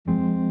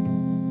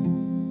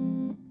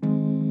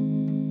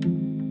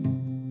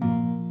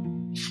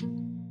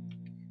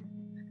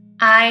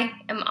I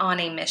am on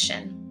a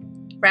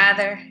mission,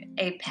 rather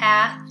a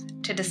path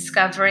to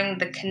discovering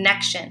the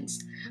connections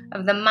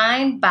of the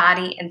mind,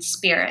 body, and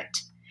spirit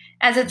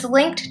as it's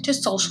linked to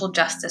social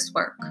justice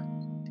work.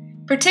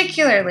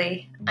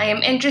 Particularly, I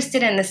am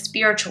interested in the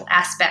spiritual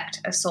aspect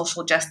of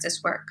social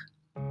justice work.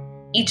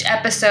 Each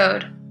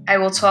episode, I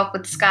will talk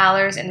with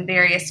scholars in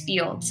various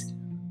fields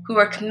who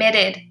are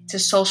committed to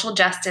social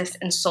justice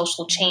and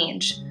social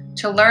change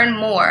to learn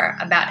more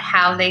about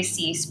how they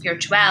see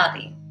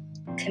spirituality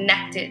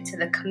connected to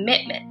the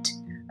commitment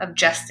of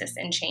justice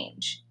and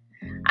change.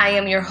 I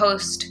am your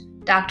host,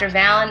 Dr.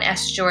 Valen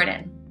S.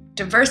 Jordan,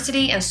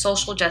 diversity and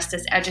social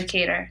justice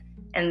educator,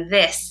 and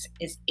this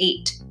is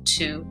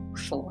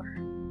 824.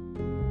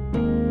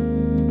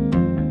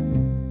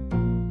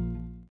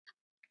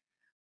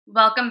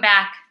 Welcome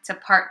back to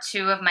part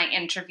 2 of my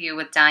interview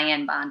with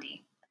Diane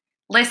Bondi.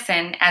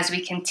 Listen as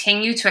we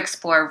continue to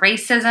explore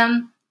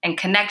racism and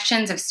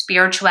connections of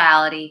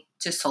spirituality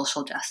to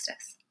social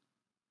justice.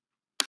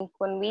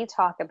 When we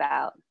talk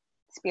about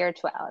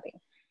spirituality,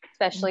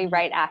 especially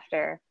right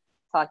after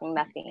talking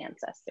about the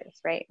ancestors,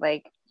 right?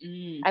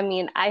 I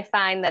mean, I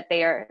find that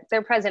they're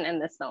present in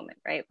this moment,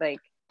 right? Like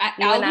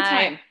you and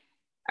I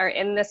are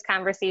in this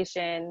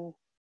conversation.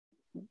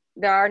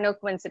 There are no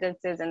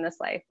coincidences in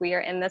this life. We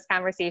are in this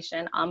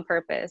conversation on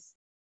purpose.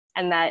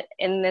 And that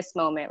in this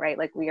moment, right,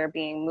 like we are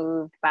being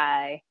moved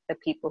by the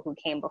people who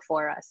came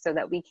before us so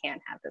that we can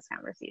have this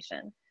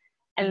conversation.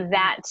 And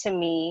that to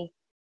me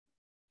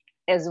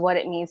is what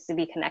it means to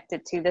be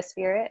connected to the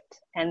spirit.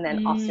 And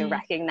then also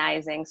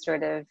recognizing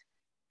sort of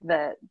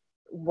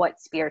what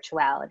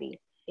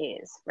spirituality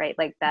is, right?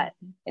 Like that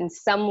in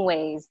some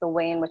ways, the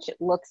way in which it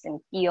looks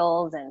and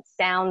feels and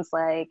sounds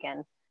like,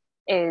 and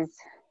is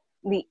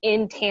the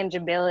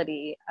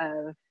intangibility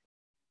of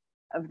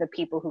the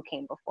people who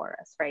came before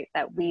us, right?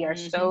 That we are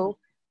so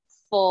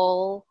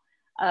full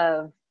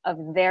of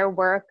their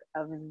work,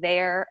 of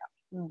their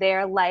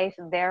life,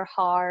 their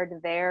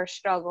hard, their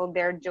struggle,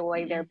 their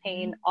joy, their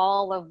pain,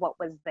 all of what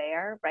was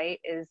there,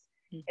 right, is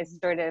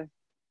sort of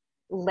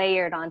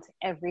layered onto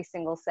every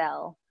single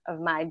cell of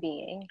my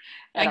being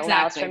that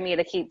allows for me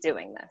to keep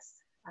doing this.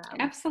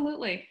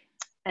 Absolutely.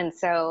 And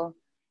so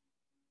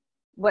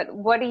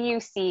what do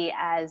you see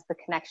as the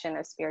connection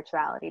of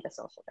spirituality to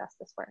social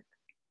justice work?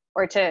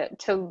 Or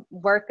to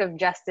work of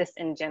justice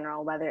in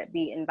general, whether it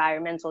be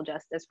environmental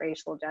justice,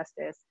 racial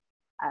justice,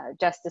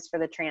 justice for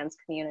the trans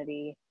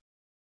community,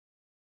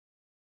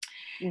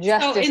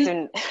 justice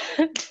in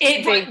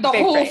the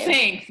whole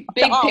thing,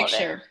 big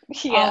picture,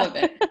 all of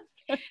it.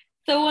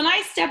 So when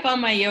I step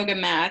on my yoga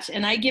mat,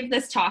 and I give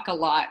this talk a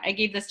lot, I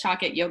gave this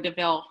talk at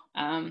Yogaville,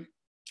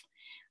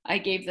 I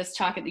gave this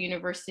talk at the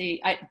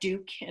university, at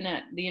Duke, and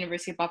at the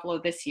University of Buffalo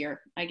this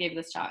year. I gave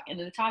this talk, and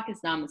the talk is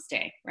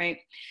Namaste, right?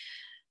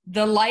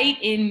 The light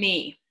in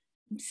me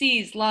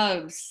sees,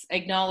 loves,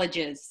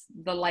 acknowledges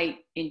the light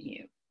in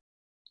you,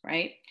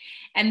 right?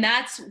 And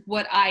that's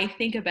what I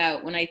think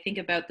about when I think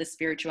about the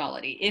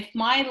spirituality. If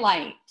my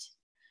light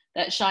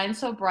that shines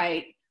so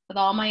bright with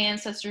all my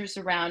ancestors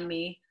around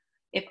me,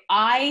 if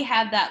I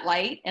have that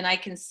light and I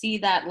can see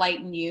that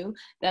light in you,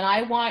 then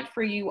I want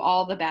for you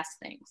all the best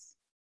things.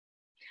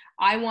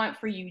 I want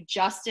for you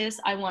justice.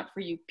 I want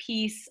for you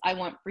peace. I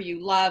want for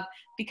you love.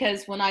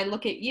 Because when I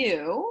look at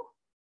you,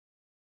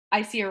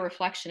 I see a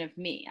reflection of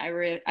me.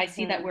 I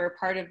see that we're a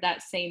part of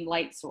that same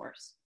light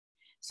source.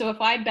 So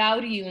if I bow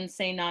to you and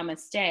say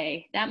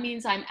namaste, that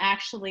means I'm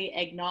actually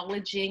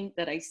acknowledging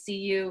that I see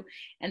you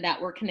and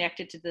that we're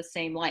connected to the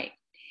same light.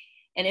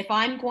 And if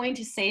I'm going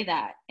to say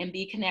that and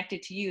be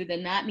connected to you,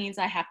 then that means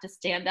I have to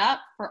stand up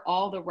for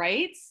all the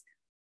rights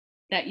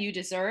that you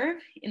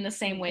deserve in the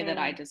same way that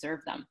I deserve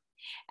them.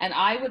 And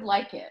I would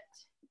like it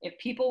if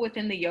people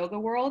within the yoga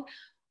world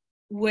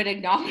would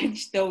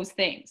acknowledge those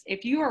things.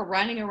 If you are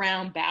running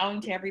around bowing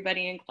to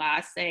everybody in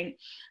class saying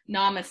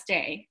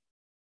namaste,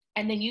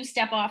 and then you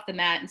step off the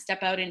mat and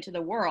step out into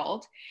the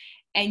world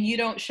and you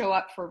don't show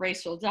up for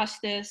racial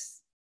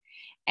justice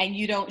and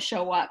you don't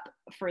show up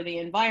for the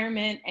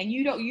environment and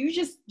you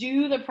just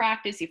do the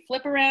practice, you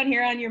flip around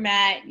here on your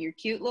mat, your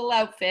cute little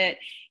outfit,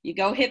 you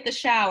go hit the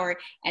shower,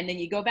 and then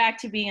you go back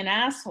to being an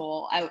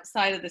asshole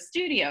outside of the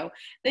studio,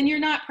 then you're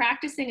not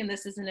practicing and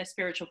this isn't a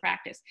spiritual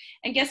practice.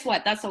 And guess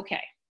what? That's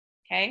okay.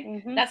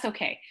 Okay, that's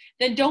okay.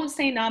 Then don't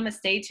say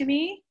namaste to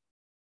me,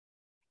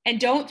 and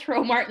don't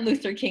throw Martin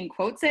Luther King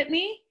quotes at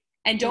me,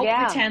 and don't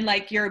pretend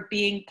like you're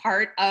being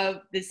part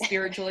of the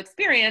spiritual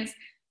experience,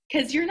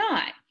 because you're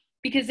not.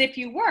 Because if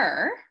you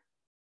were,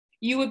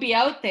 you would be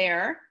out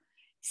there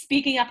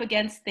speaking up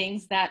against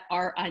things that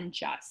are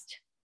unjust.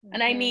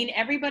 And I mean,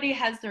 everybody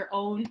has their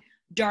own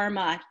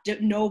dharma,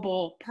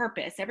 noble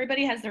purpose.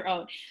 Everybody has their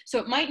own. So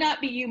it might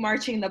not be you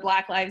marching the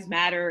Black Lives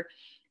Matter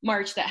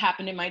march that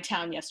happened in my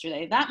town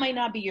yesterday. That might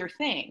not be your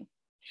thing,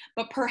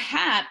 but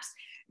perhaps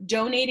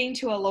donating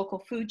to a local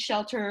food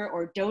shelter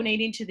or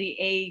donating to the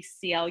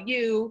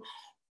ACLU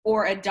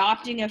or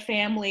adopting a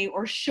family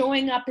or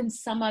showing up in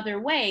some other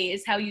way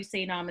is how you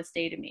say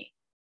namaste to me.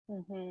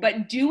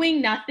 But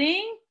doing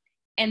nothing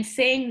and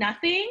saying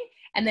nothing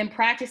and then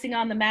practicing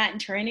on the mat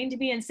and turning to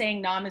me and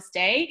saying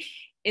namaste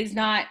is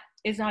not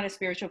a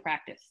spiritual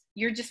practice.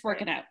 You're just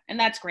working out, and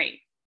that's great.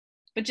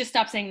 But just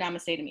stop saying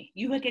namaste to me.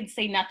 You could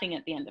say nothing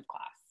at the end of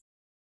class.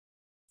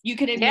 You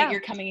could admit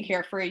you're coming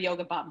here for a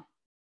yoga bum.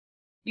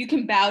 You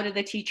can bow to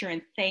the teacher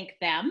and thank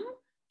them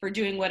for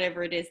doing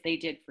whatever it is they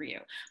did for you.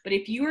 But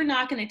if you are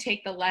not going to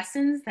take the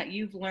lessons that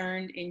you've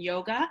learned in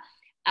yoga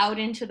out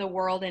into the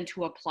world and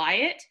to apply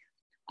it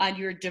on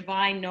your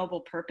divine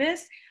noble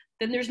purpose,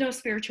 then there's no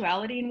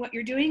spirituality in what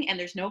you're doing, and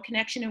there's no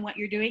connection in what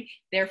you're doing.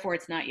 Therefore,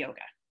 it's not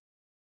yoga.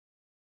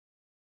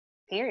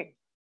 Period.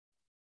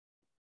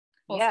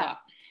 Full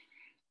stop.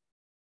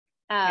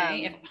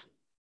 Okay.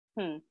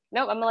 No, I'm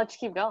gonna let you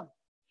keep going.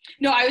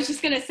 No, I was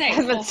just gonna say.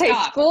 I would say,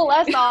 school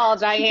us all,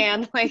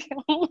 Diane. Like,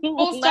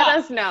 let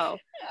us know.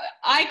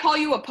 I call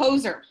you a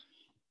poser,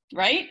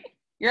 right?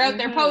 You're out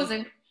there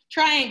posing,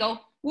 triangle,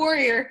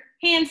 warrior,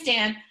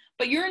 handstand,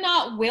 but you're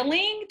not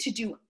willing to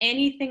do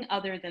anything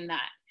other than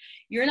that.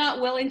 You're not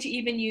willing to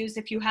even use,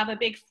 if you have a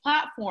big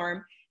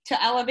platform,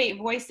 to elevate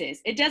voices.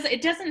 It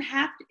doesn't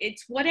have to,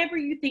 it's whatever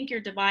you think your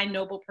divine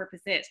noble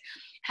purpose is.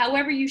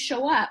 However you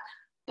show up,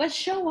 but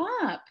show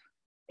up.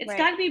 It's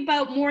got to be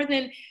about more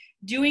than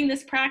doing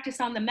this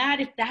practice on the mat,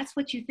 if that's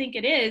what you think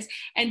it is,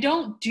 and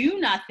don't do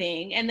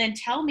nothing and then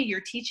tell me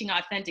you're teaching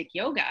authentic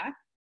yoga.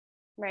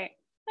 Right.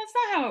 That's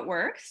not how it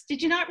works.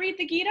 Did you not read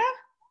the Gita?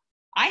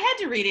 I had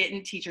to read it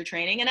in teacher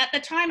training. And at the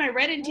time I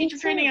read it in teacher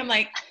training, I'm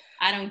like,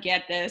 I don't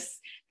get this.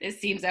 This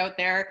seems out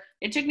there.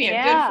 It took me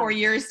a good 4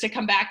 years to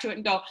come back to it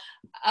and go,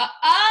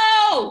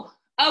 oh,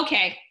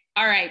 okay.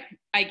 All right.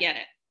 I get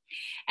it.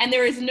 And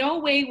there is no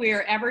way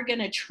we're ever going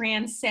to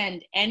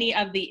transcend any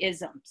of the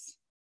isms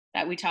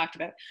that we talked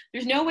about.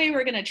 There's no way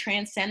we're going to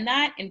transcend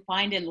that and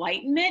find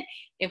enlightenment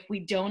if we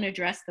don't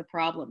address the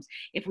problems,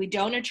 if we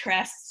don't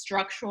address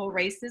structural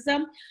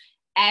racism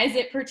as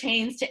it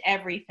pertains to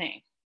everything.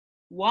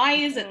 Why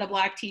is it the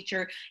Black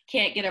teacher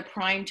can't get a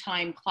prime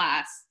time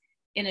class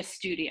in a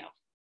studio?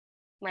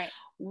 Right.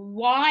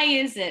 Why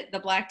is it the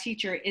Black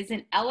teacher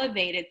isn't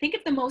elevated? Think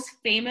of the most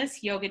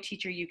famous yoga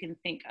teacher you can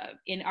think of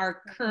in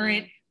our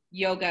current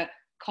yoga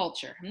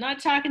culture. I'm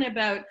not talking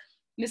about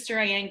Mr.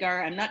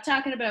 Iyengar. I'm not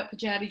talking about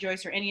Punjabi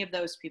Joyce or any of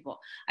those people.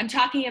 I'm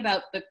talking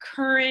about the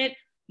current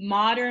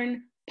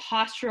modern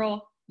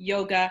postural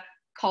yoga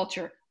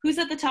culture. Who's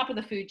at the top of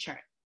the food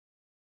chart?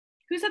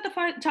 Who's at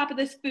the top of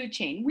this food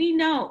chain? We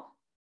know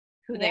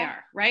who they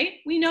are, right?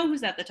 We know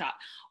who's at the top.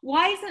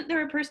 Why isn't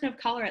there a person of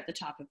color at the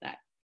top of that?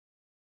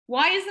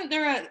 Why isn't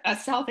there a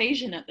South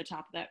Asian at the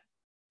top of that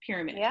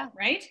pyramid,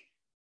 right?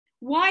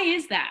 Why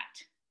is that?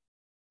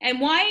 And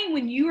why,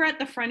 when you're at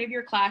the front of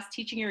your class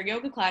teaching your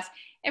yoga class,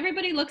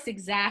 everybody looks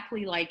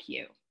exactly like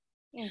you?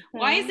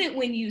 Why is it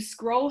when you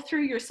scroll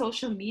through your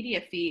social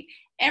media feed,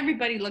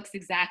 everybody looks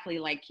exactly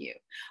like you?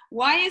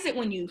 Why is it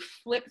when you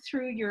flip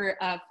through your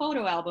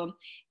photo album,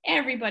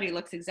 everybody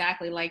looks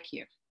exactly like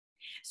you?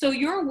 So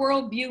your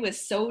worldview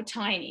is so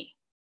tiny.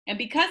 And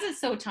because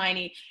it's so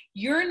tiny,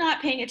 you're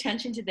not paying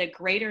attention to the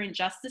greater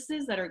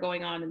injustices that are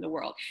going on in the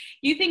world.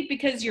 You think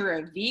because you're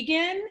a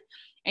vegan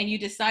and you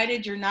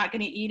decided you're not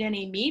going to eat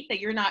any meat that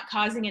you're not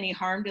causing any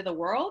harm to the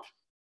world?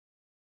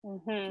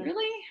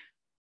 Really?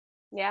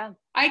 Yeah.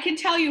 I can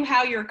tell you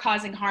how you're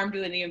causing harm to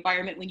the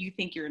environment when you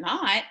think you're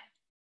not.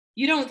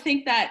 You don't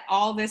think that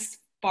all this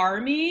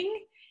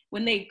farming,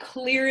 when they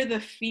clear the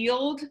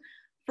field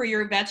for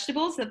your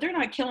vegetables, that they're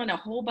not killing a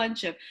whole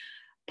bunch of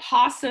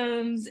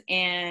possums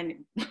and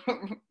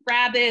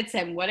rabbits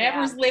and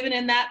whatever's living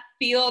in that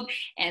field,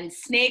 and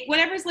snake,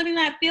 whatever's living in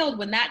that field,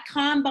 when that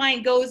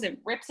combine goes and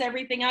rips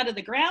everything out of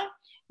the ground,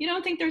 you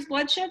don't think there's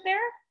bloodshed there?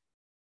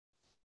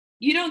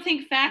 You don't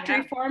think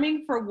factory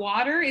farming for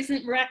water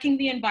isn't wrecking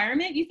the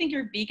environment? You think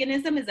your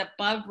veganism is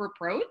above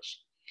reproach?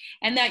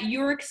 And that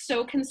you're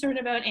so concerned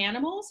about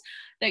animals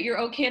that you're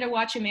okay to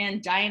watch a man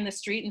die in the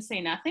street and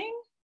say nothing?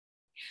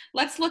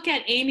 Let's look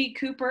at Amy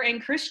Cooper and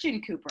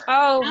Christian Cooper.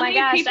 Oh my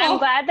gosh, I'm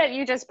glad that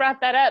you just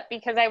brought that up,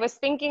 because I was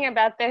thinking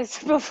about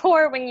this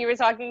before when you were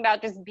talking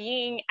about just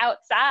being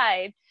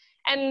outside.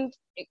 And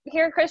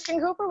here Christian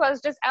Cooper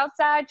was just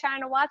outside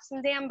trying to watch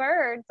some damn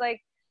birds.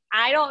 Like,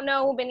 I don't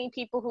know many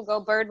people who go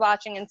bird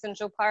watching in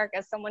Central Park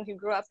as someone who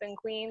grew up in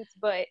Queens,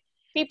 but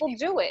people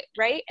do it,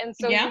 right? And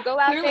so you go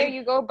out there,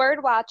 you go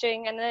bird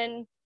watching, and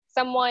then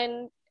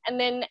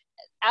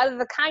out of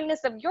the kindness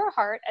of your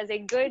heart as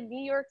a good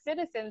New York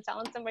citizen,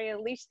 telling somebody to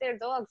leash their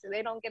dog so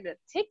they don't get a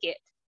ticket,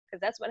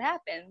 because that's what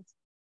happens.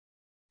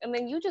 And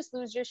then you just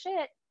lose your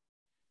shit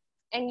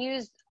and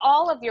use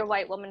all of your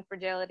white woman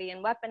fragility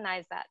and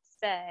weaponize that to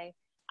say,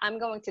 I'm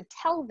going to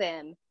tell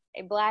them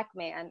a Black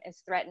man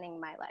is threatening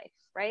my life,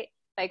 right?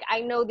 Like, I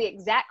know the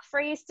exact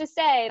phrase to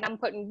say, and I'm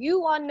putting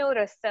you on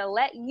notice to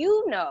let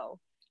you know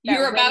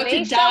you're about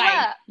to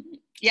die.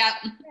 Yeah.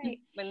 Right,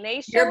 when they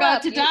show you're about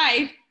up, to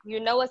die. You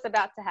know what's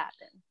about to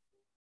happen.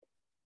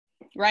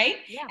 Right?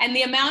 Yeah. And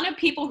the amount of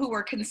people who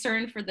were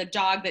concerned for the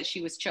dog that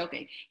she was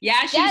choking.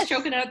 Yeah, she was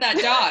choking out that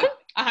dog,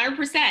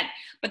 100%.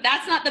 But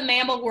that's not the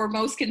mammal we're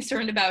most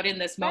concerned about in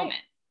this moment.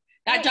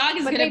 That dog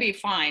is going to be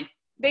fine.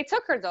 They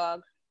took her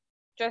dog.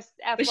 Just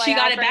FYI, but she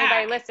got it for back.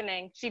 Anybody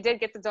listening, she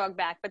did get the dog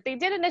back, but they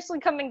did initially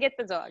come and get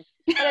the dog.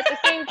 But at the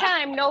same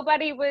time,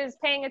 nobody was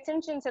paying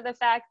attention to the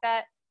fact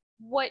that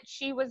what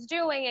she was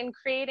doing and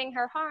creating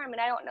her harm. And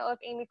I don't know if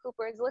Amy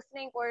Cooper is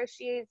listening or if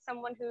she is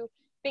someone who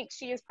thinks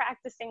she is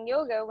practicing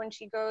yoga when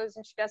she goes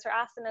and she does her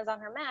asanas on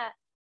her mat,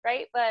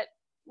 right? But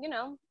you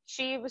know,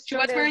 she was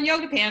wearing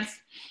yoga pants,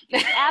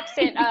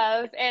 absent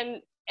of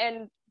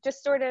and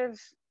just sort of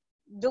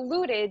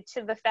deluded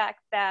to the fact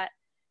that,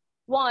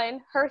 one,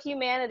 her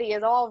humanity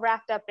is all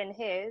wrapped up in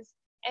his,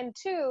 and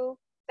two,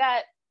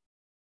 that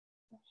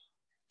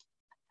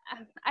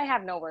I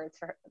have no words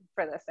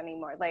for this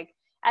anymore. Like,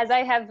 as I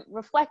have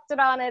reflected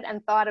on it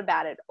and thought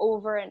about it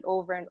over and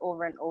over and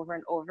over and over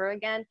and over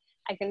again,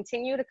 I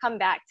continue to come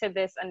back to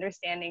this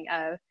understanding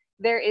of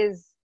there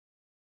is,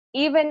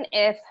 even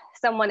if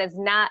someone is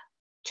not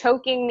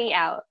choking me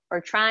out or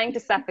trying to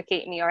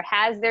suffocate me or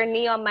has their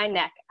knee on my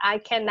neck, I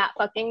cannot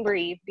fucking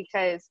breathe,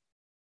 because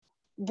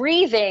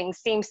breathing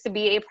seems to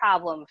be a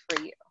problem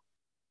for you.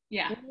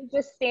 Yeah.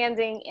 Just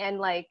standing and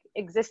like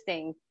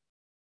existing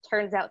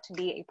turns out to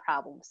be a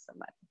problem to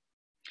somebody.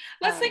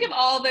 Let's think of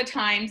all the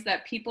times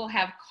that people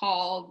have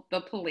called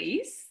the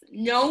police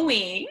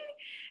knowing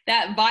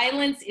that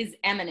violence is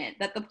imminent,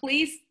 that the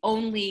police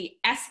only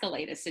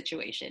escalate a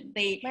situation.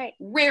 They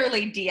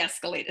rarely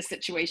de-escalate a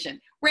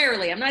situation.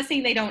 Rarely. I'm not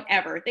saying they don't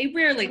ever. They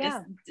rarely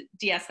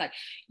de-escalate.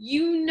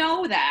 You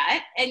know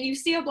that, and you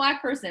see a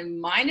Black person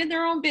minding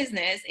their own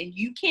business and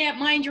you can't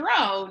mind your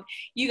own.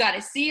 You got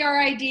to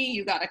CRID.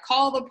 You got to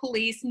call the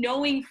police,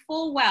 knowing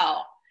full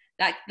well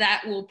that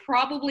that will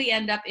probably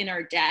end up in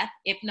our death,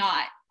 if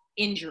not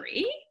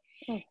injury.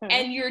 Mm-hmm.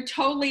 And you're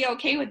totally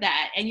okay with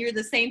that. And you're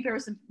the same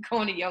person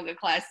going to yoga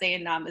class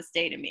saying namaste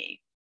to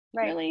me.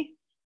 Right. Really?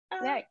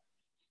 Right.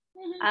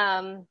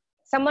 Mm-hmm.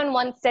 Someone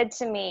once said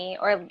to me,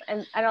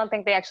 and I don't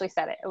think they actually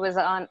said it, it was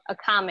on a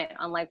comment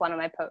on like one of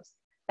my posts,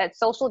 that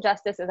social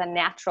justice is a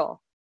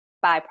natural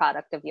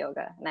byproduct of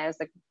yoga. And I was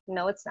like,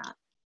 no, it's not.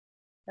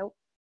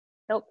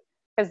 Nope.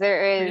 Because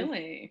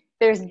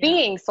there's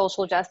being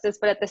social justice,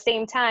 but at the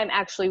same time,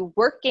 actually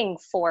working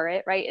for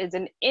it, right, is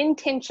an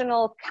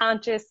intentional,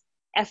 conscious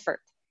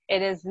effort.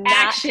 It is not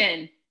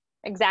action.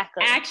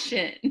 Exactly.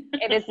 Action.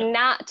 It is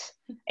not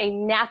a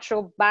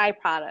natural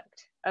byproduct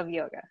of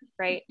yoga,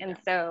 right? And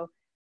so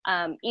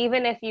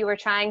even if you were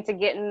trying to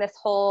get in this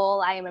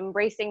whole, I am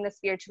embracing the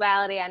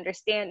spirituality, I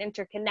understand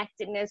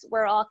interconnectedness,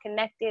 we're all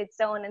connected,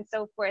 so on and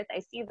so forth, I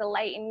see the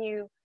light in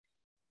you,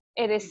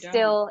 it is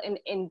still an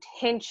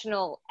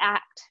intentional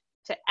act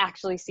to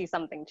actually see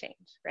something change,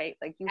 right?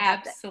 Like you have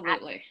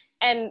absolutely.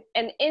 And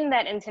in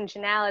that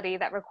intentionality,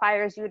 that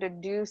requires you to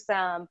do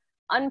some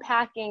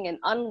unpacking and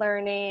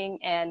unlearning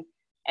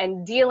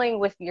and dealing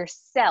with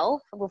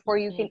yourself before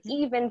you can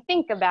even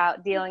think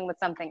about dealing with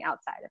something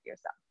outside of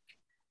yourself.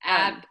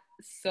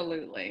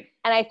 Absolutely.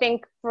 And I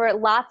think for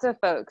lots of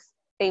folks,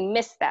 they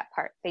miss that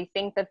part. They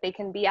think that they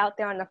can be out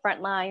there on the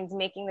front lines,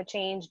 making the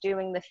change,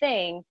 doing the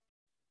thing,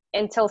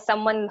 until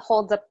someone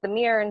holds up the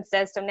mirror and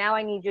says, so now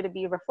I need you to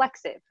be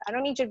reflexive. I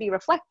don't need you to be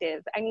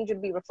reflective. I need you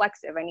to be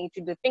reflexive. I need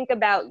you to think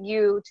about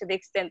you to the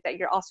extent that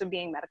you're also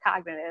being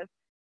metacognitive,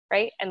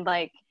 right? And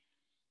like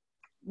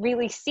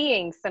really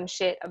seeing some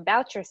shit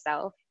about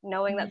yourself,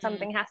 knowing that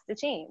something has to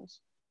change.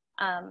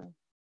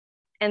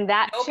 And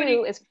that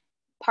too is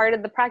part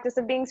of the practice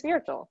of being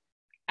spiritual.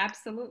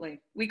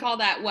 Absolutely. We call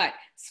that what?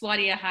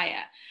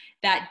 Swadhyaya.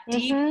 That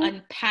deep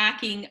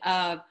unpacking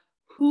of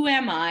who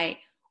am I?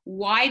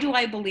 Why do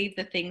I believe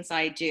the things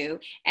I do?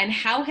 And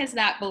how has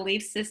that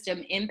belief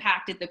system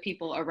impacted the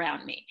people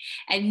around me?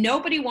 And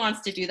nobody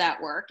wants to do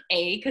that work,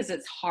 A, because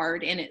it's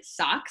hard and it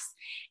sucks.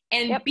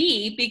 And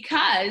B,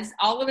 because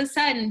all of a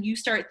sudden you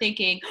start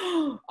thinking,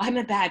 oh, I'm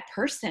a bad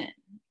person.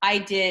 I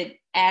did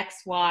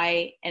X,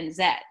 Y, and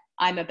Z.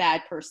 I'm a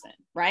bad person,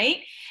 right?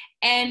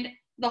 And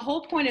the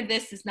whole point of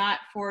this is not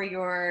for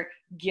your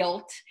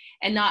guilt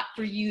and not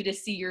for you to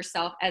see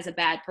yourself as a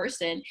bad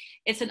person.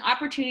 It's an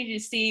opportunity to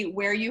see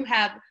where you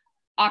have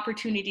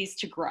opportunities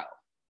to grow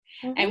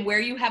and where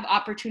you have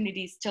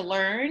opportunities to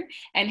learn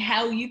and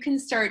how you can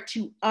start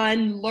to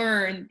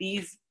unlearn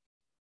these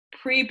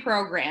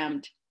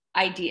pre-programmed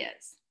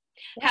ideas.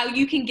 How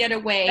you can get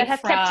away that has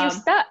kept you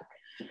stuck.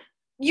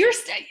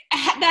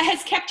 That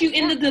has kept you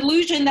in the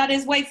delusion that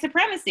is white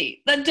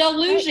supremacy. The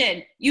delusion.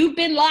 Right. You've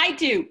been lied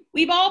to.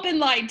 We've all been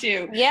lied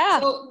to. Yeah.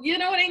 So you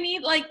know what I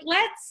mean? Like,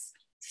 let's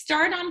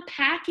start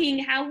unpacking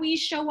how we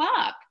show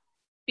up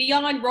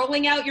beyond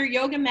rolling out your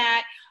yoga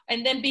mat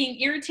and then being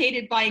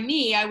irritated by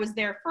me. I was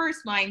there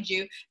first, mind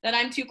you, that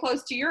I'm too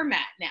close to your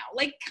mat now.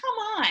 Like,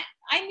 come on.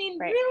 I mean,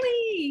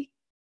 really?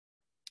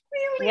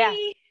 Yeah.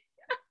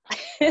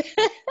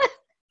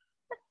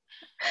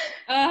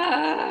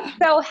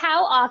 So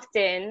how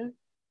often,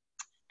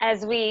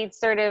 as we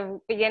sort of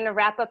begin to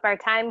wrap up our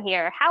time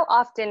here, how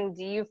often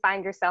do you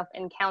find yourself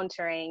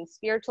encountering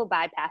spiritual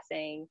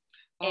bypassing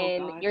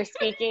in your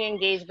speaking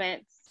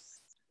engagements,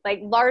 like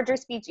larger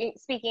speaking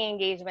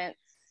engagements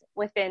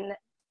within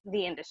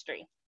the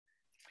industry?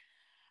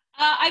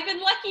 I've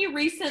been lucky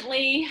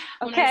recently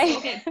when I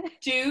spoke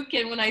at Duke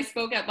and when I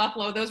spoke at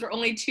Buffalo. Those were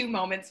only 2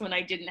 moments when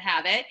I didn't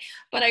have it.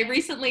 But I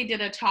recently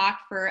did a talk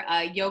for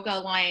Yoga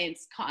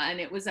Alliance Con.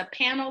 It was a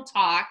panel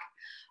talk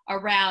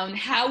around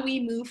how we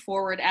move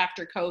forward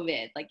after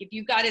COVID. Like if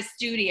you've got a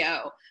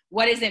studio,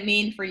 what does it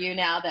mean for you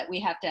now that we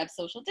have to have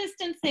social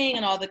distancing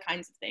and all the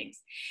kinds of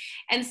things?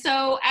 And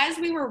so as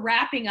we were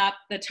wrapping up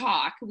the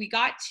talk, we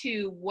got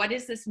to what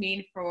does this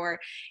mean for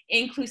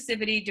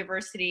inclusivity,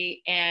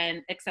 diversity,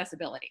 and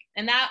accessibility?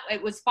 And that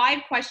it was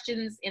 5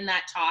 questions in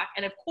that talk.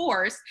 And of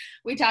course,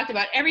 we talked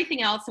about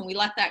everything else and we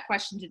left that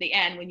question to the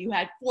end when you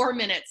had 4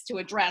 minutes to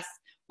address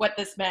what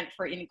this meant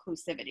for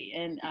inclusivity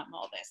and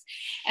all this.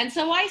 And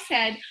so I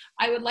said,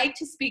 I would like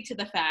to speak to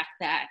the fact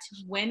that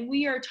when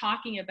we are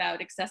talking about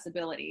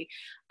accessibility,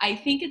 I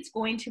think it's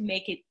going to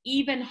make it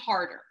even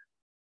harder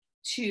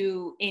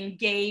to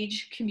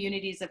engage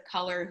communities of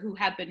color who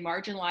have been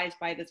marginalized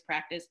by this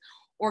practice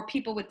or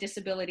people with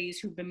disabilities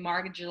who've been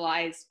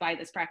marginalized by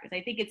this practice.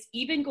 I think it's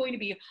even going to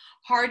be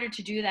harder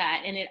to do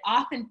that. And it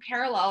often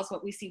parallels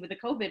what we see with the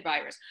COVID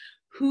virus.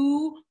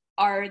 Who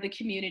are the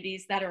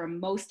communities that are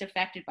most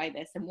affected by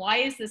this? And why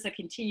is this a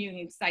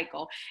continuing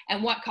cycle?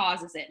 And what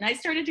causes it? And I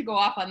started to go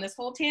off on this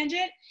whole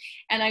tangent,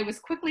 and I was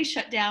quickly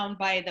shut down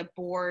by the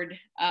board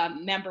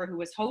member who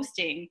was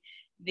hosting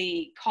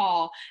the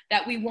call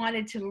that we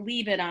wanted to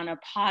leave it on a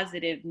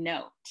positive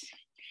note.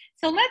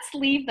 So let's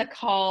leave the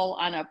call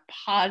on a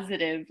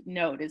positive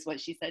note, is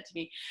what she said to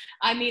me.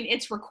 I mean,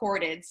 it's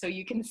recorded, so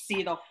you can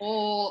see the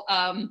whole,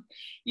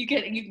 you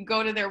can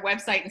go to their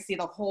website and see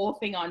the whole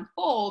thing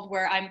unfold,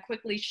 where I'm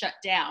quickly shut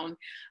down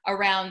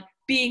around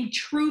being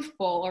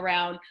truthful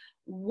around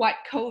what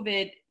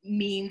COVID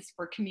means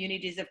for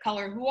communities of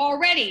color who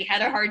already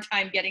had a hard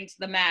time getting to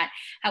the mat,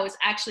 how it's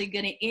actually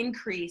going to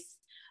increase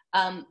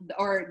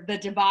or the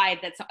divide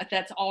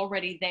that's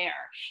already there.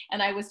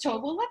 And I was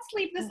told, well, let's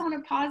leave this on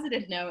a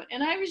positive note.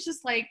 And I was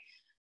just like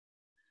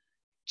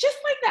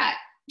that,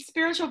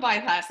 spiritual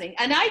bypassing.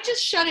 And I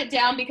just shut it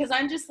down because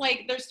I'm just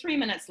like, there's 3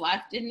 minutes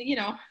left, and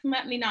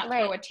let me not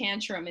throw a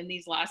tantrum in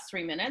these last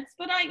 3 minutes.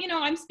 But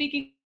I'm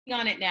speaking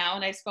on it now,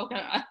 and I've spoken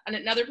on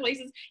it in other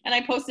places, and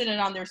I posted it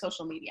on their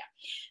social media.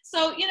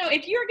 So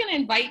if you're going to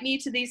invite me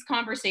to these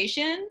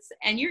conversations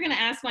and you're going to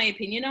ask my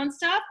opinion on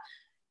stuff,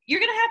 you're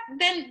going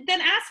to have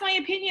then ask my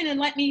opinion and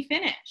let me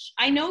finish.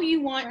 I know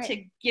you want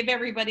to give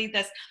everybody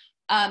this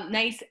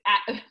nice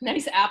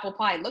apple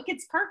pie. Look,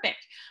 it's perfect,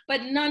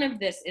 but none of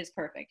this is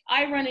perfect.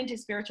 I run into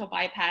spiritual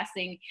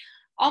bypassing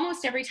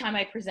almost every time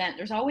I present.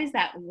 There's always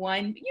that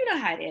one,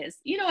 how it is,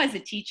 as a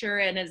teacher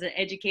and as an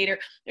educator,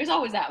 there's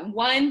always that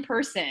one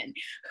person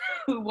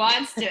who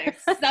wants to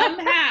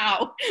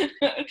somehow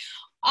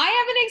I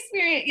haven't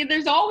experienced,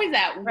 there's always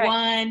that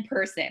one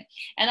person.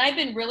 And I've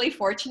been really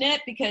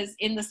fortunate because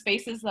in the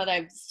spaces that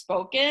I've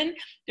spoken,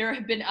 there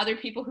have been other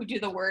people who do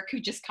the work who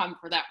just come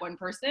for that one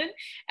person.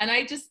 And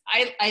I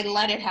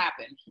let it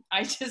happen.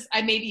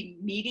 I maybe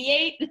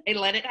mediate, I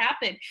let it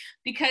happen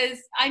because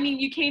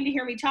you came to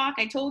hear me talk.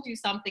 I told you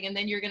something and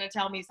then you're going to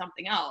tell me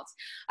something else.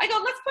 I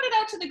go, let's put it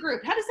out to the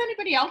group. How does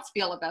anybody else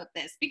feel about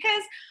this?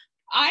 Because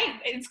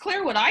it's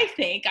clear what I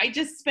think. I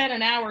just spent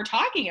an hour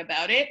talking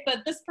about it, but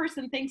this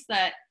person thinks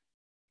that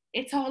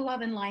it's all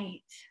love and light.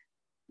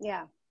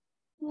 Yeah.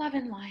 Love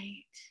and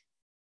light.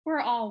 We're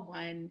all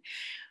one.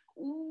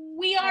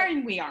 We are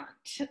and we aren't.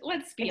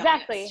 Let's be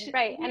honest. Exactly.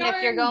 Right. And if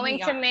you're going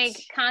to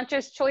make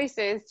conscious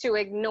choices to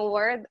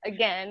ignore,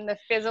 again, the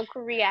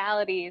physical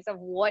realities of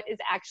what is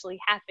actually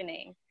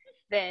happening,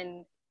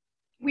 then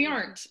we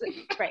aren't.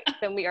 Right.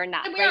 Then we are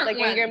not. Right.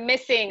 Like you're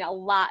missing a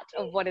lot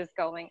of what is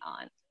going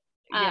on.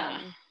 Yeah.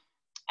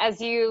 As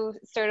you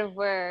sort of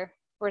were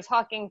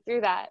talking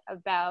through that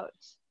about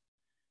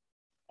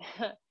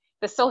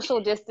the social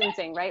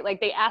distancing, right?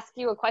 Like they ask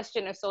you a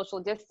question of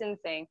social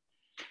distancing,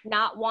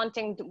 not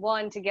wanting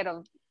to get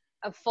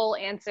a full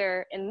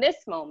answer in this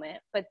moment,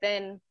 but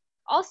then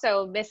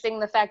also missing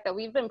the fact that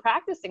we've been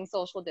practicing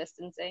social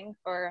distancing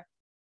for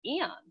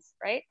eons,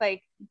 right?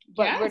 Like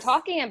what we're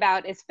talking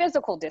about is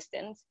physical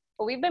distance,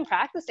 but we've been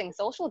practicing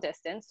social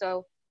distance.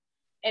 So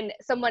and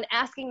someone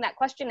asking that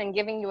question and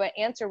giving you an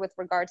answer with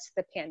regards to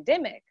the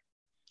pandemic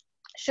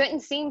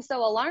shouldn't seem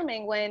so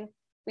alarming when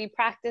we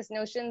practice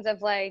notions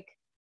of like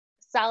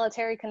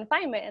solitary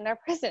confinement in our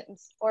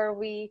prisons, or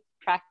we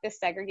practice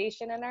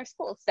segregation in our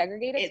schools,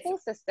 segregated school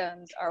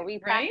systems, or we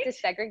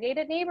practice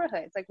segregated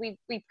neighborhoods. Like we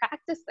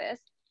practice this,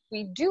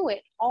 we do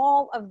it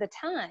all of the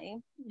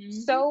time,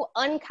 so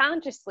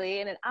unconsciously,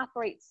 and it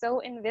operates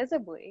so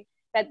invisibly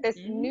that this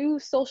new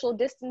social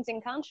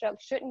distancing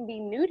construct shouldn't be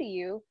new to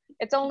you.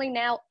 It's only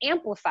now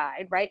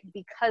amplified, right,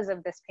 because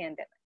of this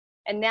pandemic.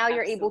 And now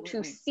you're able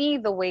to see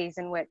the ways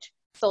in which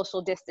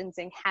social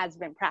distancing has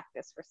been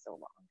practiced for so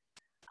long.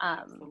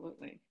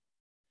 Absolutely.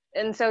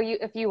 And so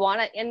if you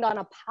want to end on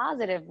a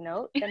positive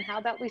note, then how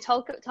about we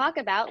talk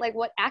about like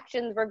what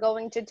actions we're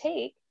going to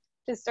take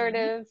to sort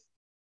of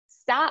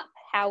stop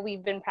how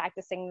we've been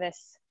practicing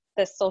this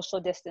social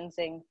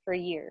distancing for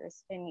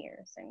years and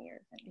years and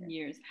years and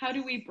years. How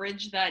do we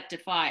bridge that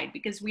divide?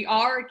 Because we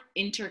are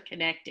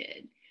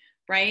interconnected.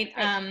 right?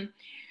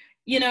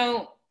 You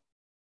know,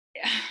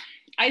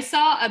 I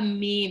saw a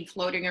meme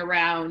floating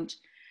around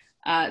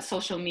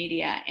social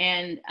media,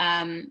 and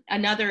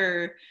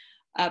another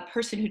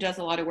person who does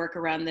a lot of work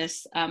around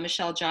this,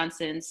 Michelle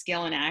Johnson,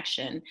 Scale in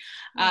Action.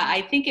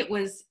 I think it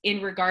was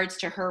in regards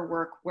to her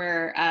work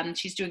where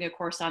she's doing a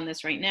course on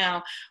this right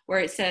now, where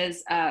it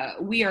says,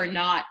 we are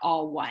not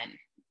all one.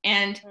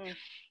 And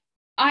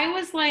I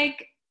was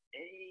like,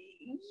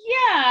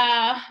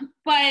 yeah,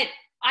 but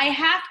I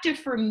have to,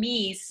 for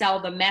me,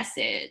 sell the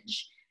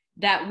message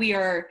that we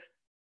are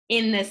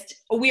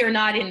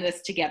not in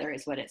this together,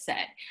 is what it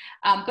said.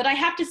 But I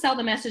have to sell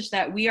the message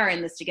that we are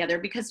in this together,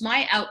 because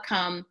my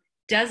outcome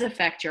does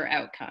affect your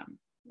outcome.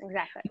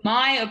 Exactly.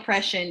 My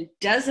oppression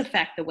does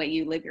affect the way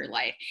you live your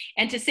life.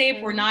 And to say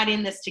if we're not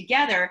in this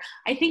together,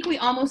 I think we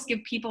almost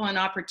give people an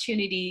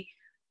opportunity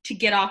to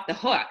get off the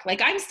hook.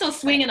 Like, I'm still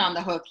swinging on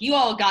the hook. You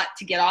all got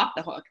to get off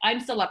the hook. I'm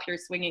still up here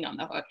swinging on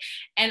the hook.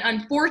 And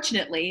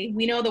unfortunately,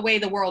 we know the way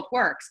the world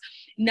works.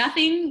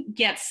 Nothing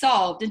gets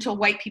solved until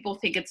white people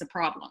think it's a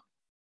problem.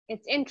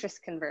 It's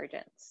interest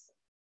convergence.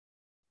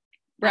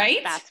 Right?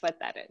 That's what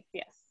that is,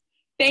 yes.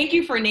 Thank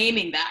you for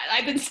naming that.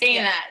 I've been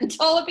saying that.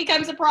 Until it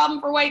becomes a problem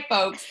for white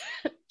folks,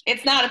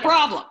 it's not a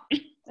problem.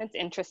 It's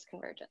interest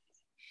convergence.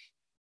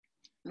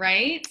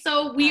 Right?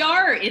 So we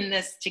are in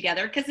this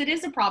together because it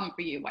is a problem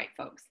for you white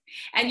folks.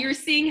 And you're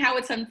seeing how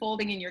it's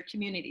unfolding in your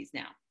communities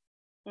now,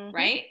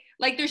 right?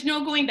 Like, there's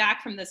no going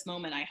back from this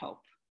moment, I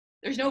hope.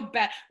 There's no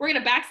we're going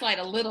to backslide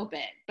a little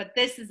bit, but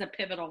this is a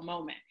pivotal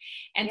moment.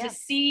 And to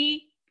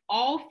see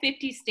all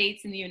 50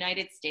 states in the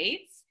United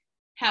States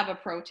have a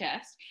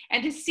protest,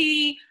 and to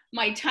see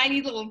my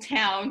tiny little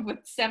town with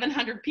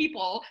 700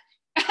 people,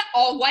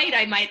 all white,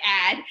 I might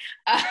add,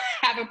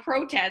 have a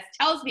protest,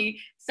 tells me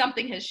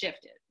something has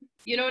shifted.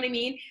 You know what I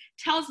mean?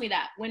 Tells me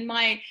that when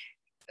my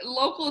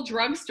local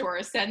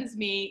drugstore sends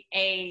me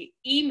a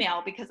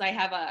email because I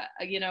have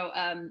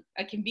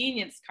a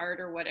convenience card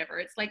or whatever,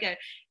 it's like a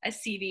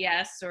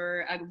CVS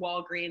or a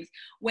Walgreens,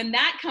 when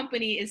that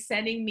company is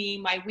sending me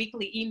my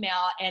weekly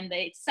email and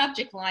the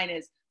subject line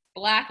is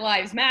Black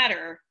Lives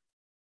Matter,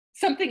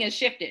 something has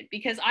shifted.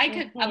 Because I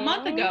could, a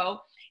month ago,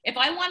 if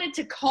I wanted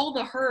to call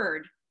the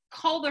herd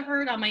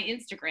on my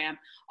Instagram,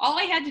 all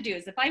I had to do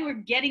is, if I were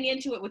getting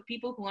into it with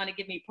people who want to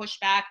give me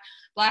pushback,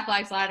 Black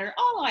Lives Matter,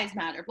 all lives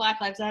matter, Black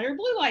Lives Matter,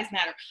 blue lives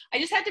matter, I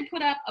just had to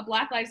put up a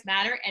Black Lives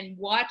Matter and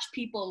watch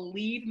people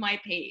leave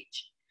my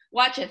page.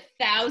 Watch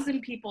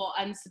 1,000 people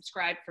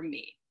unsubscribe from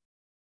me.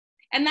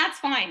 And that's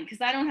fine,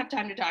 because I don't have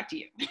time to talk to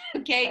you.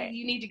 Okay? Right.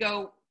 You need to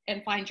go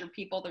and find your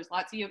people. There's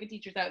lots of yoga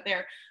teachers out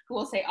there who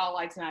will say all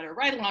lives matter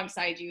right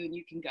alongside you, and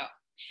you can go.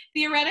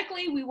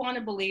 Theoretically, we want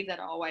to believe that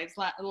all lives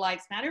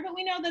matter, but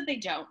we know that they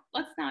don't.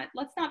 Let's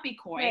not be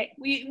coy. Right.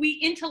 We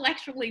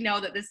intellectually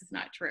know that this is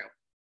not true.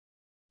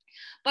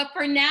 But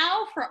for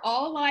now, for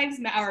all lives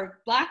matter, or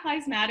Black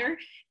Lives Matter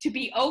to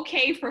be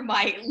okay for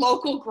my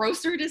local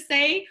grocer to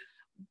say,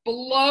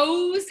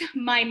 blows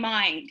my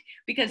mind.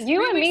 Because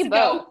you and me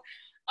both.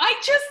 I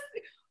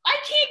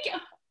can't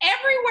get,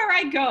 everywhere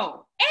I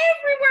go,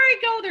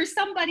 there's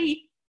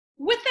somebody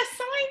with a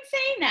sign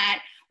saying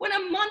that. When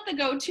a month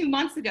ago, 2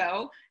 months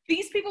ago,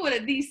 these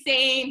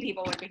same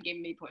people would have been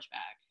giving me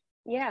pushback.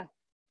 Yeah.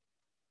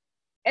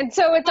 And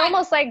so it's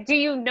almost like, do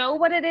you know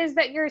what it is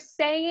that you're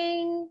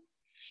saying?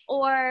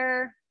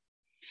 Or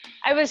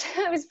I was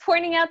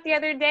pointing out the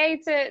other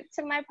day to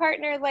my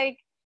partner, like,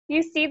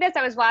 you see this?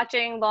 I was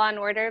watching Law and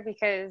Order,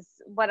 because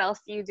what else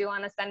do you do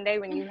on a Sunday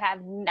when you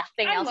have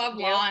nothing else to do? I love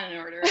Law and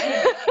Order.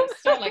 I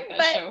still like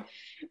that show.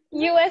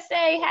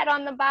 USA had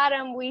on the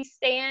bottom, we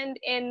stand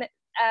in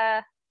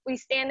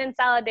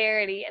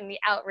solidarity in the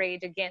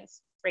outrage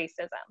against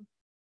racism.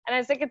 And I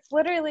was like, it's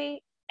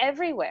literally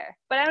everywhere.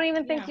 But I don't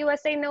even think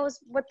USA knows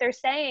what they're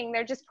saying.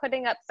 They're just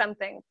putting up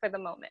something for the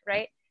moment,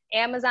 right?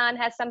 Amazon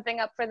has something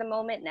up for the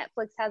moment.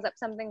 Netflix has up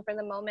something for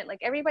the moment. Like,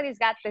 everybody's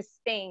got this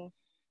thing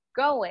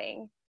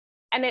going.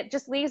 And it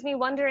just leaves me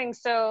wondering,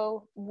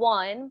 so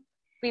one,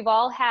 we've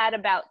all had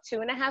about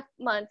 2.5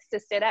 months to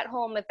sit at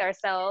home with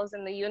ourselves,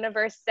 and the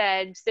universe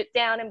said, sit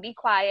down and be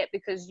quiet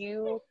because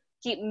you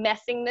keep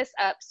messing this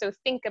up. So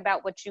think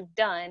about what you've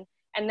done.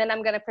 And then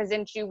I'm going to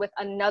present you with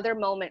another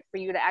moment for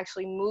you to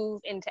actually move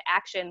into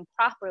action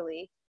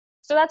properly.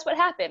 So that's what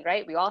happened,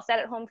 right? We all sat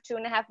at home for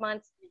 2.5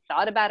 months,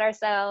 thought about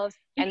ourselves,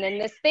 and then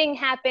this thing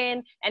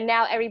happened, and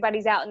now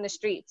everybody's out in the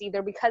streets,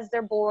 either because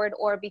they're bored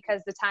or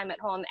because the time at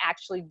home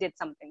actually did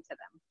something to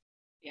them.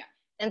 Yeah.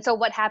 And so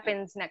what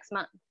happens next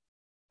month?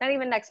 Not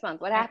even next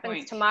month. What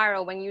happens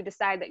tomorrow when you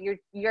decide that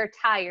you're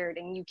tired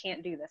and you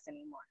can't do this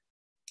anymore?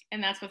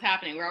 And that's what's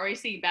happening. We're already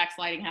seeing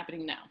backsliding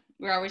happening now.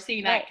 We're already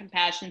seeing that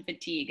compassion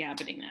fatigue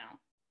happening now.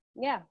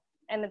 Yeah.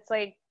 And it's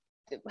like,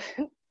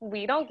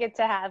 we don't get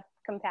to have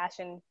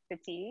compassion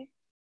fatigue.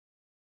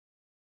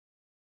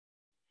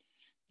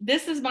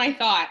 This is my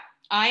thought.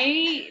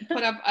 I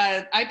put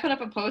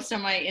up a post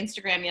on my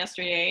Instagram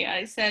yesterday.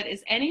 I said,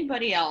 is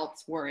anybody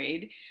else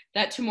worried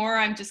that tomorrow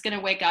I'm just going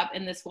to wake up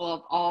and this will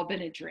have all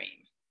been a dream?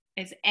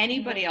 Is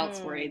anybody else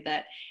worried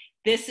that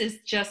this is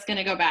just going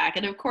to go back.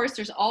 And of course,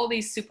 there's all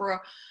these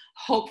super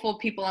hopeful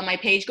people on my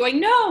page going,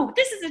 no,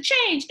 this is a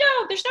change.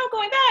 No, there's no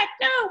going back.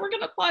 No, we're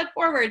going to plod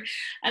forward.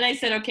 And I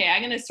said, okay,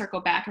 I'm going to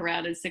circle back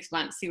around in 6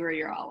 months, see where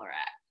you all are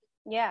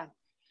at. Yeah.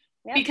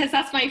 Yep. Because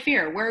that's my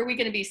fear. Where are we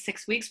going to be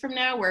 6 weeks from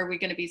now? Where are we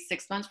going to be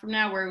 6 months from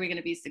now? Where are we going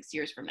to be 6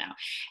 years from now?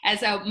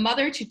 As a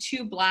mother to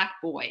 2 Black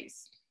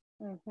boys,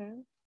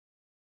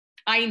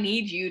 I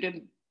need you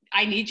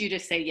to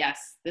say,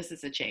 yes, this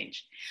is a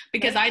change.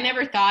 Because I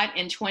never thought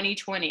in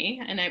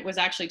 2020, and it was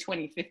actually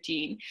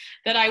 2015,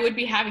 that I would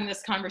be having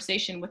this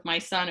conversation with my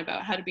son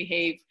about how to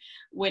behave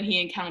when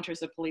he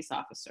encounters a police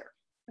officer.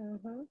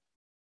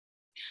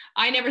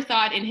 I never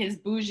thought in his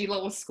bougie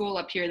little school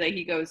up here that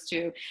he goes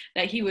to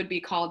that he would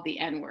be called the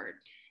N-word.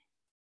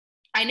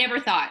 I never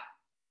thought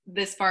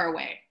this far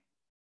away.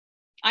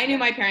 I knew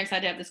my parents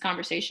had to have this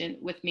conversation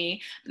with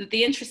me. But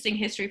the interesting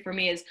history for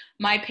me is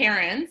my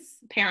parents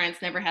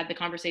never had the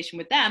conversation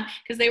with them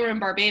because they were in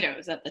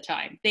Barbados at the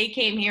time. They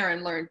came here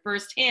and learned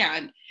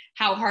firsthand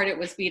how hard it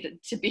was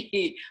to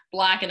be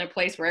Black in a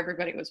place where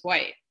everybody was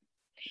white.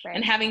 Right.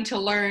 And having to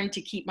learn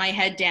to keep my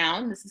head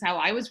down. This is how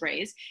I was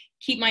raised.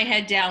 Keep my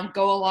head down,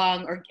 go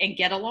along and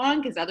get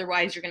along, because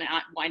otherwise you're going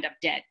to wind up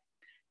dead.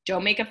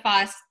 Don't make a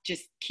fuss.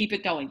 Just keep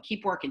it going.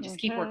 Keep working. Just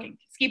keep working.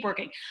 Just keep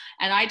working.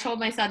 And I told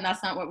my son,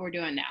 that's not what we're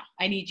doing now.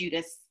 I need you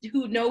to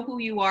know who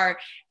you are,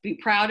 be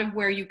proud of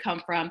where you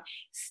come from,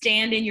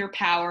 stand in your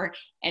power,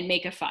 and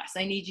make a fuss.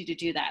 I need you to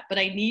do that. But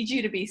I need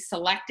you to be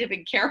selective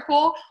and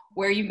careful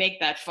where you make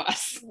that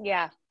fuss.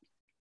 Yeah.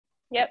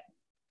 Yep.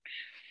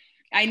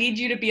 I need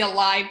you to be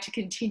alive to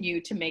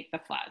continue to make the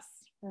fuss.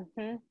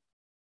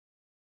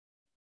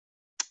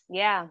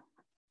 Yeah.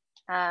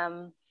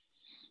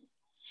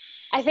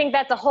 I think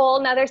that's a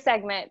whole nother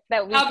segment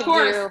that we can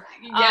do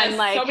on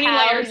like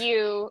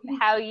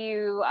how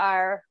you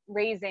are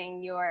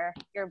raising your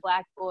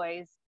Black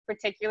boys,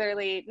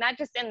 particularly not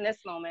just in this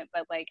moment,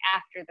 but like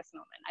after this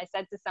moment. I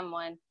said to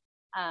someone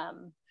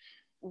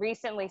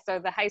recently, so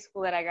the high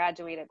school that I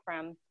graduated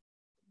from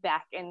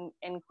back in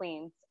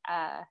Queens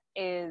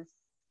is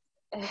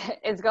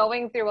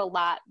going through a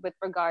lot with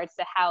regards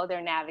to how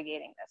they're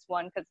navigating this.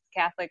 One, because it's a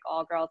Catholic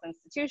all-girls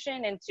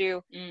institution, and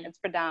two, it's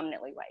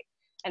predominantly white.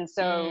 And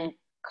so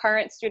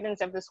current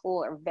students of the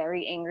school are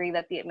very angry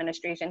that the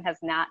administration has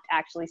not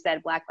actually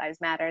said Black Lives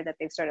Matter, that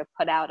they've sort of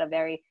put out a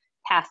very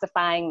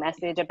pacifying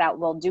message about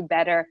we'll do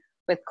better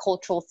with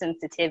cultural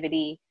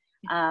sensitivity,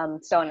 so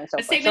on and so forth.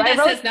 A statement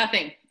that says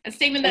nothing. A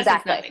statement that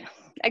says nothing.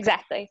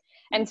 Exactly.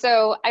 And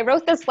so I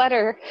wrote this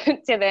letter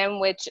to them,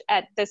 which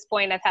at this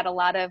point I've had a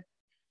lot of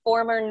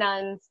former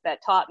nuns that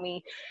taught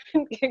me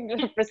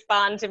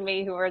respond to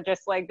me who are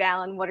just like,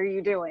 Dallin, what are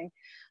you doing?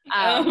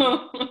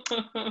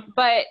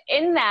 But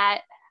in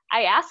that,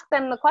 I asked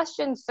them the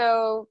question,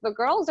 so the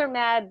girls are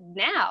mad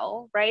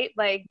now, right?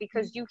 Like,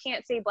 because you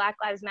can't say Black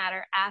Lives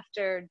Matter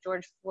after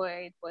George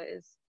Floyd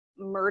was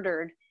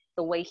murdered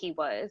the way he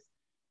was.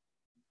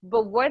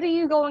 But what are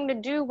you going to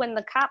do when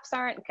the cops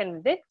aren't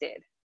convicted?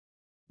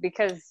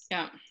 Because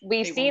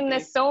we've seen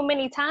this so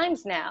many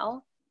times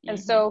now. And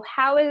so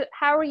how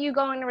are you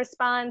going to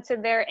respond to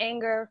their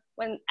anger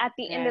when at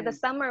the end of the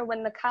summer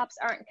when the cops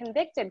aren't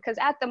convicted? Because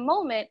at the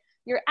moment,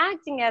 you're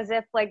acting as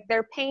if like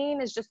their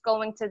pain is just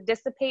going to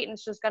dissipate and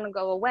it's just going to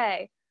go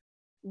away.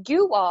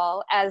 You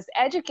all, as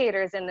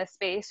educators in this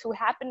space who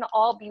happen to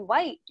all be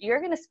white, you're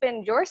going to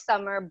spend your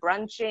summer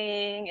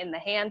brunching in the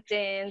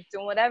Hamptons,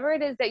 doing whatever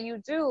it is that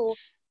you do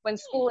when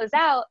school is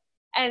out.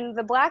 And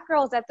the Black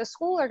girls at the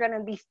school are going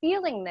to be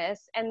feeling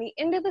this. And the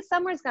end of the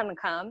summer is going to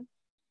come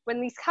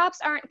when these cops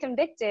aren't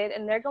convicted,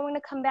 and they're going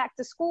to come back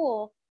to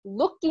school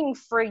looking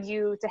for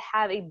you to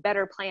have a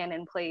better plan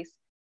in place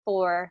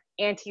for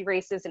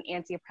anti-racist and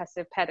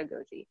anti-oppressive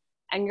pedagogy.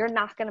 And you're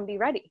not going to be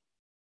ready.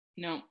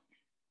 No.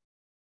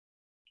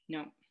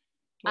 What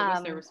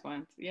was their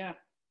response? Yeah.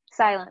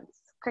 Silence.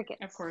 Crickets.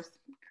 Of course.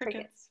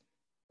 Crickets.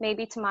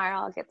 Maybe tomorrow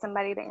I'll get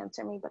somebody to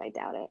answer me, but I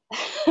doubt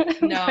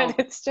it. No. But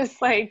it's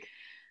just like,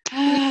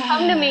 you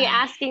come to me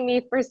asking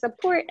me for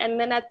support, and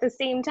then at the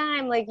same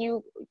time, like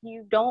you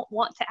don't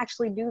want to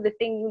actually do the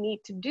thing you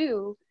need to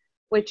do,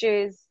 which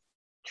is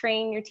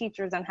train your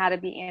teachers on how to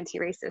be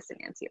anti-racist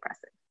and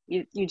anti-oppressive.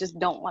 You just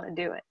don't want to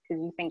do it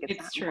because you think it's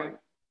not true. Important.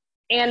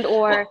 And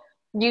or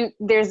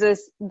there's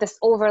this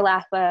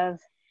overlap of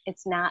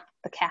it's not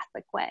the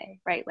Catholic way,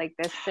 right? Like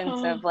this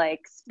sense of like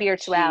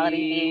spirituality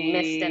being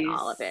missed in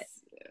all of it.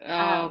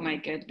 Oh my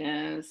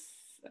goodness.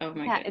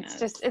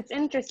 Goodness. It's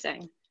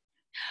interesting.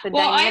 The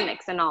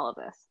dynamics in all of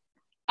this.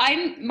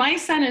 My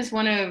son is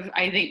one of,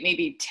 I think,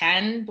 maybe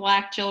 10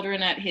 Black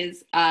children at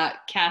his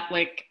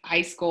Catholic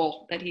high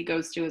school that he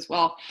goes to as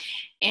well.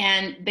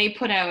 And they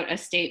put out a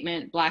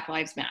statement, Black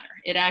Lives Matter.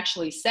 It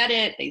actually said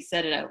it. They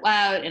said it out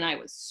loud, and I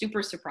was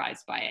super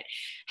surprised by it.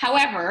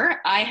 However,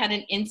 I had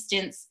an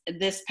instance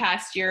this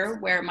past year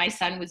where my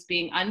son was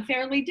being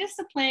unfairly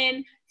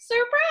disciplined,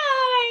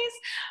 surprise,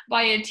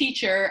 by a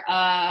teacher.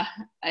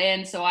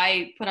 And so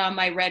I put on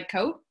my red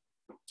coat,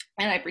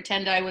 and I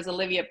pretended I was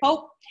Olivia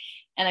Pope.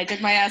 And I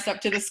took my ass up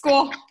to the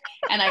school,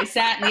 And I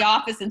sat in the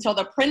office until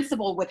the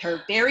principal, with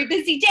her very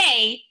busy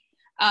day,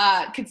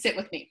 could sit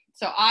with me.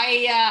 So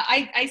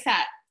I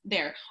sat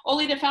there,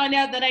 only to find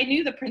out that I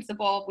knew the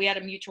principal. We had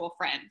a mutual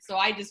friend. So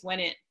I just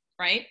went in,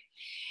 right?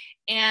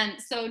 And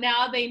so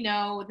now they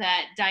know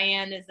that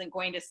Diane isn't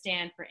going to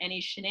stand for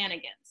any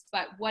shenanigans.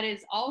 But what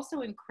is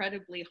also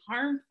incredibly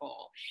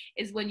harmful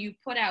is when you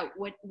put out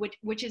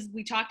which is,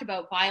 we talked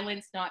about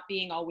violence not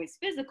being always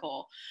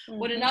physical. Mm-hmm.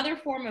 What another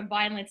form of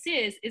violence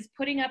is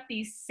putting up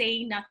these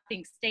say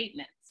nothing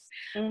statements,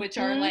 mm-hmm. which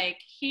are like,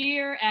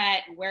 here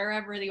at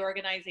wherever the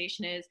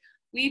organization is,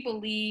 we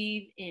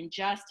believe in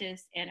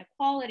justice and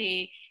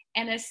equality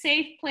and a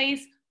safe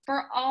place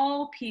for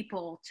all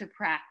people to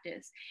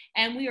practice.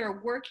 And we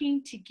are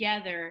working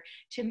together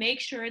to make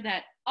sure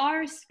that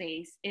our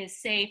space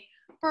is safe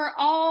for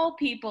all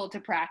people to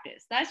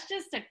practice. That's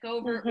just a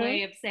covert mm-hmm.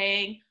 way of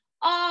saying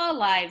all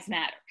lives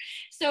matter.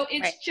 So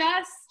it's right.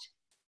 just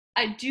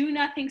a do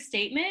nothing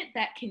statement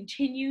that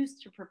continues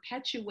to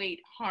perpetuate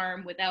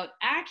harm without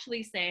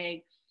actually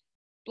saying,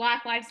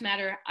 Black Lives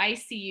Matter, I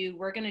see you,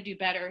 we're going to do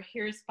better.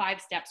 Here's 5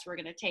 steps we're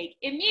going to take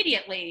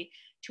immediately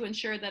to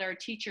ensure that our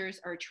teachers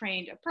are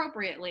trained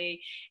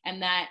appropriately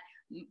and that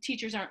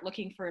teachers aren't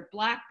looking for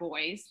Black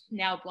boys,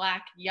 now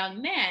Black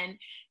young men,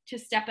 to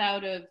step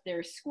out of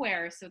their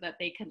square so that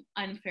they can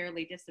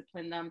unfairly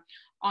discipline them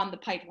on the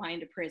pipeline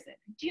to prison.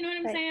 Do you know what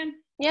I'm right. saying?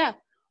 Yeah.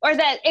 Or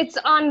that it's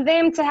on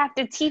them to have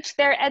to teach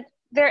their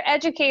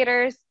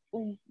educators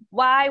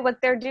why what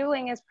they're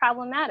doing is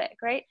problematic,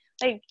 right?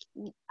 Like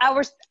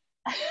our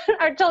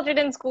children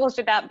in school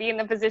should not be in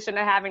the position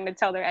of having to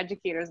tell their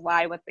educators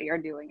why what they are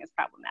doing is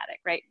problematic,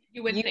 right?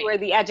 You were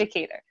the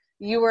educator.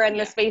 You were in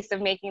the space of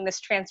making this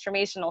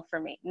transformational for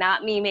me,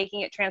 not me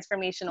making it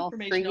transformational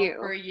for you.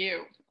 For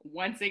you,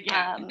 once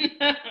again.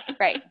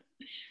 Right.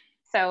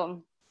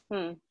 So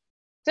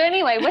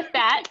anyway, with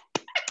that,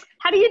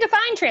 how do you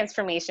define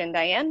transformation,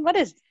 Diane? What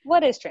is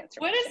transformation?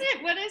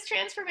 What is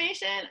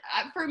transformation?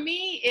 For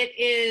me, it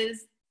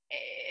is,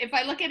 if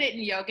I look at it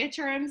in yoga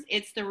terms,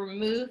 it's the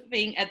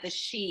removing of the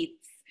sheaths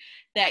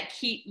that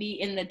keep me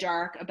in the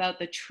dark about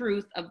the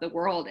truth of the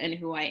world and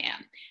who I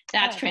am.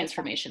 That's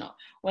transformational.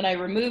 When I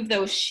remove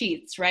those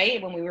sheaths,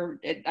 right?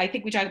 I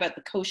think we talk about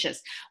the koshas.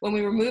 When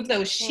we remove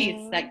those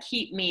sheaths that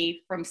keep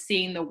me from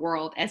seeing the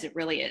world as it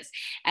really is.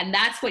 And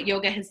that's what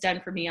yoga has done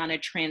for me on a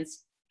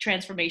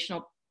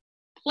transformational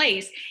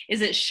place, is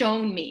it's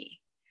shown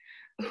me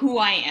who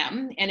I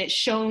am, and it's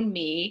shown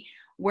me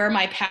where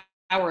my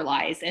power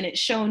lies, and it's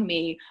shown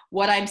me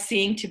what I'm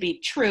seeing to be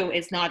true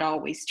is not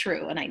always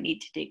true, and I need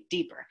to dig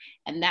deeper,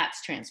 and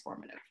that's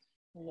transformative.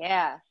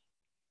 Yeah.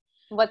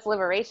 What's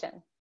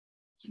liberation?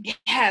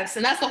 Yes,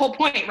 and that's the whole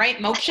point, right?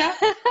 Moksha,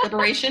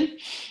 liberation.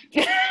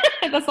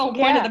 That's the whole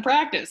point of the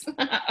practice.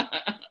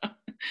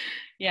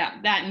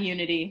 Yeah, that and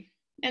unity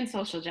and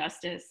social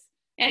justice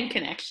and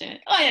connection.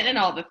 Oh, yeah, and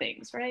all the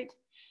things, right?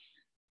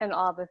 And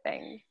all the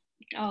things.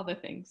 All the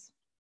things.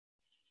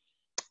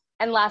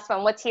 And last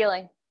one, what's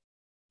healing?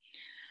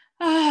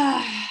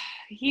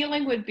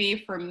 Healing would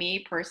be, for me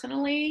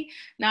personally,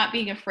 not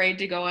being afraid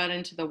to go out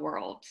into the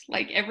world.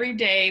 Like every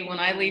day when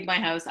I leave my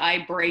house,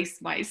 I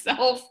brace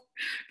myself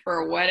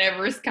for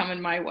whatever's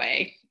coming my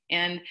way.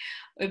 And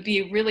it would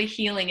be really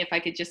healing if I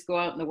could just go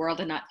out in the world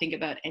and not think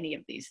about any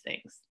of these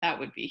things. That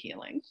would be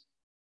healing.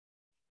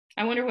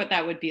 I wonder what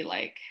that would be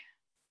like.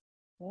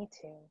 Me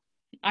too.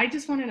 I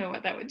just want to know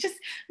what that would, just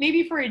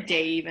maybe for a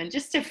day even,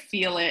 just to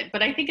feel it.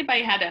 But I think if I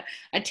had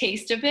a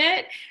taste of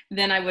it,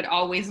 then I would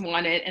always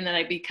want it. And then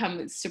I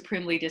become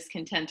supremely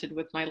discontented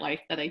with my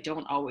life that I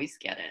don't always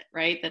get it,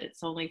 right? That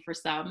it's only for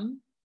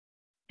some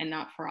and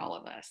not for all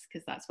of us,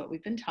 because that's what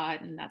we've been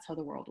taught and that's how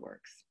the world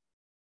works.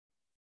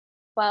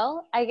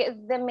 Well, I guess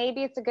then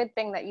maybe it's a good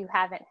thing that you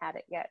haven't had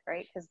it yet,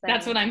 right? Because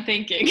that's what I'm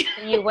thinking.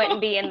 You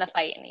wouldn't be in the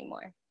fight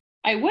anymore.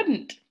 I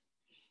wouldn't.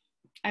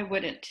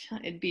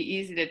 It'd be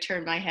easy to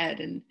turn my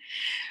head and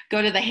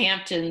go to the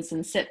Hamptons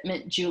and sip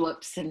mint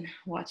juleps and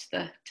watch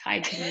the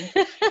tide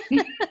come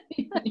in.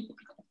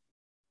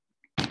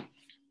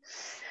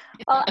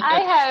 Well,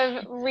 I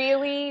have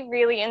really,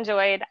 really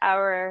enjoyed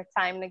our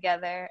time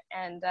together,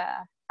 and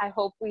I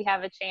hope we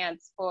have a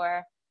chance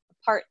for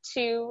part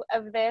 2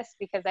 of this,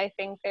 because I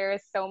think there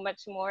is so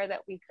much more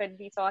that we could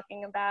be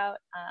talking about.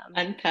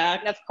 Unpack.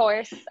 And of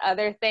course,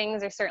 other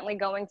things are certainly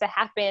going to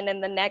happen in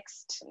the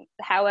next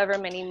however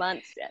many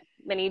months,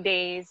 many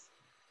days.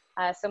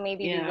 So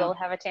maybe we will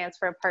have a chance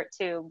for a part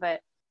 2,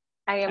 but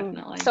I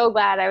am so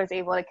glad I was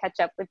able to catch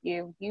up with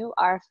you. You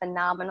are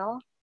phenomenal.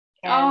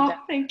 And,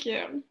 thank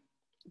you.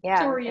 Yeah.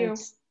 So are you.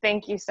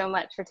 Thank you so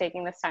much for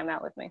taking this time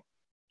out with me.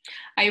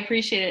 I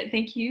appreciate it.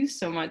 Thank you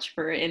so much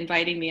for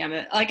inviting me.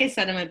 Like I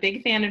said, I'm a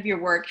big fan of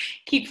your work.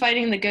 Keep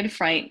fighting the good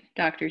fight,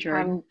 Dr.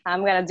 Jordan. I'm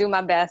going to do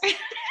my best.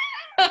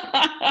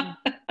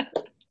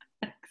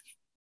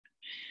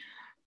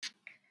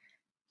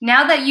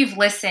 Now that you've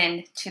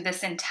listened to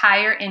this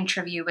entire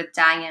interview with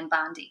Diane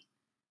Bondi,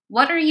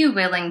 what are you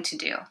willing to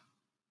do?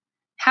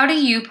 How do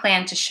you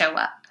plan to show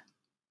up?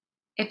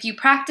 If you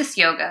practice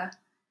yoga,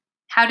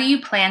 how do you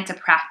plan to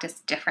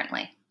practice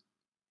differently?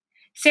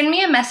 Send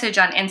me a message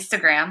on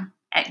Instagram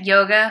at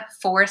Yoga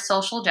for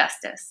Social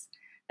Justice.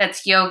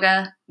 That's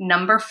yoga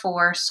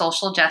 4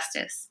 social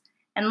justice.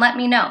 And let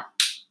me know.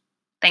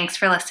 Thanks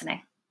for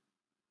listening.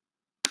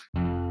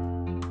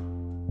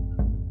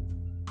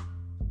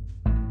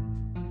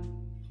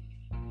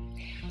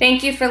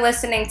 Thank you for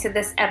listening to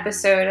this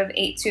episode of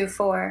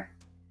 824.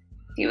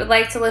 If you would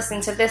like to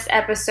listen to this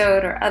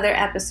episode or other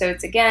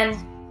episodes again,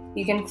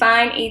 you can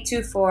find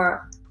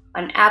 824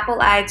 on Apple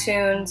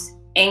iTunes,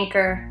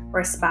 Anchor,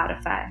 or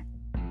Spotify.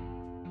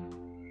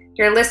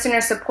 Your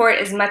listener support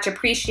is much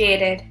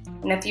appreciated,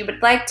 and if you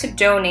would like to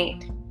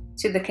donate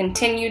to the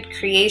continued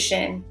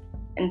creation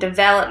and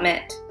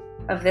development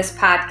of this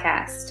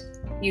podcast,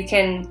 you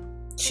can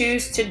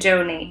choose to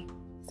donate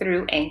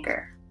through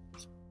Anchor.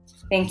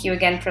 Thank you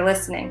again for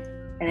listening,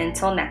 and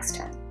until next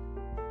time.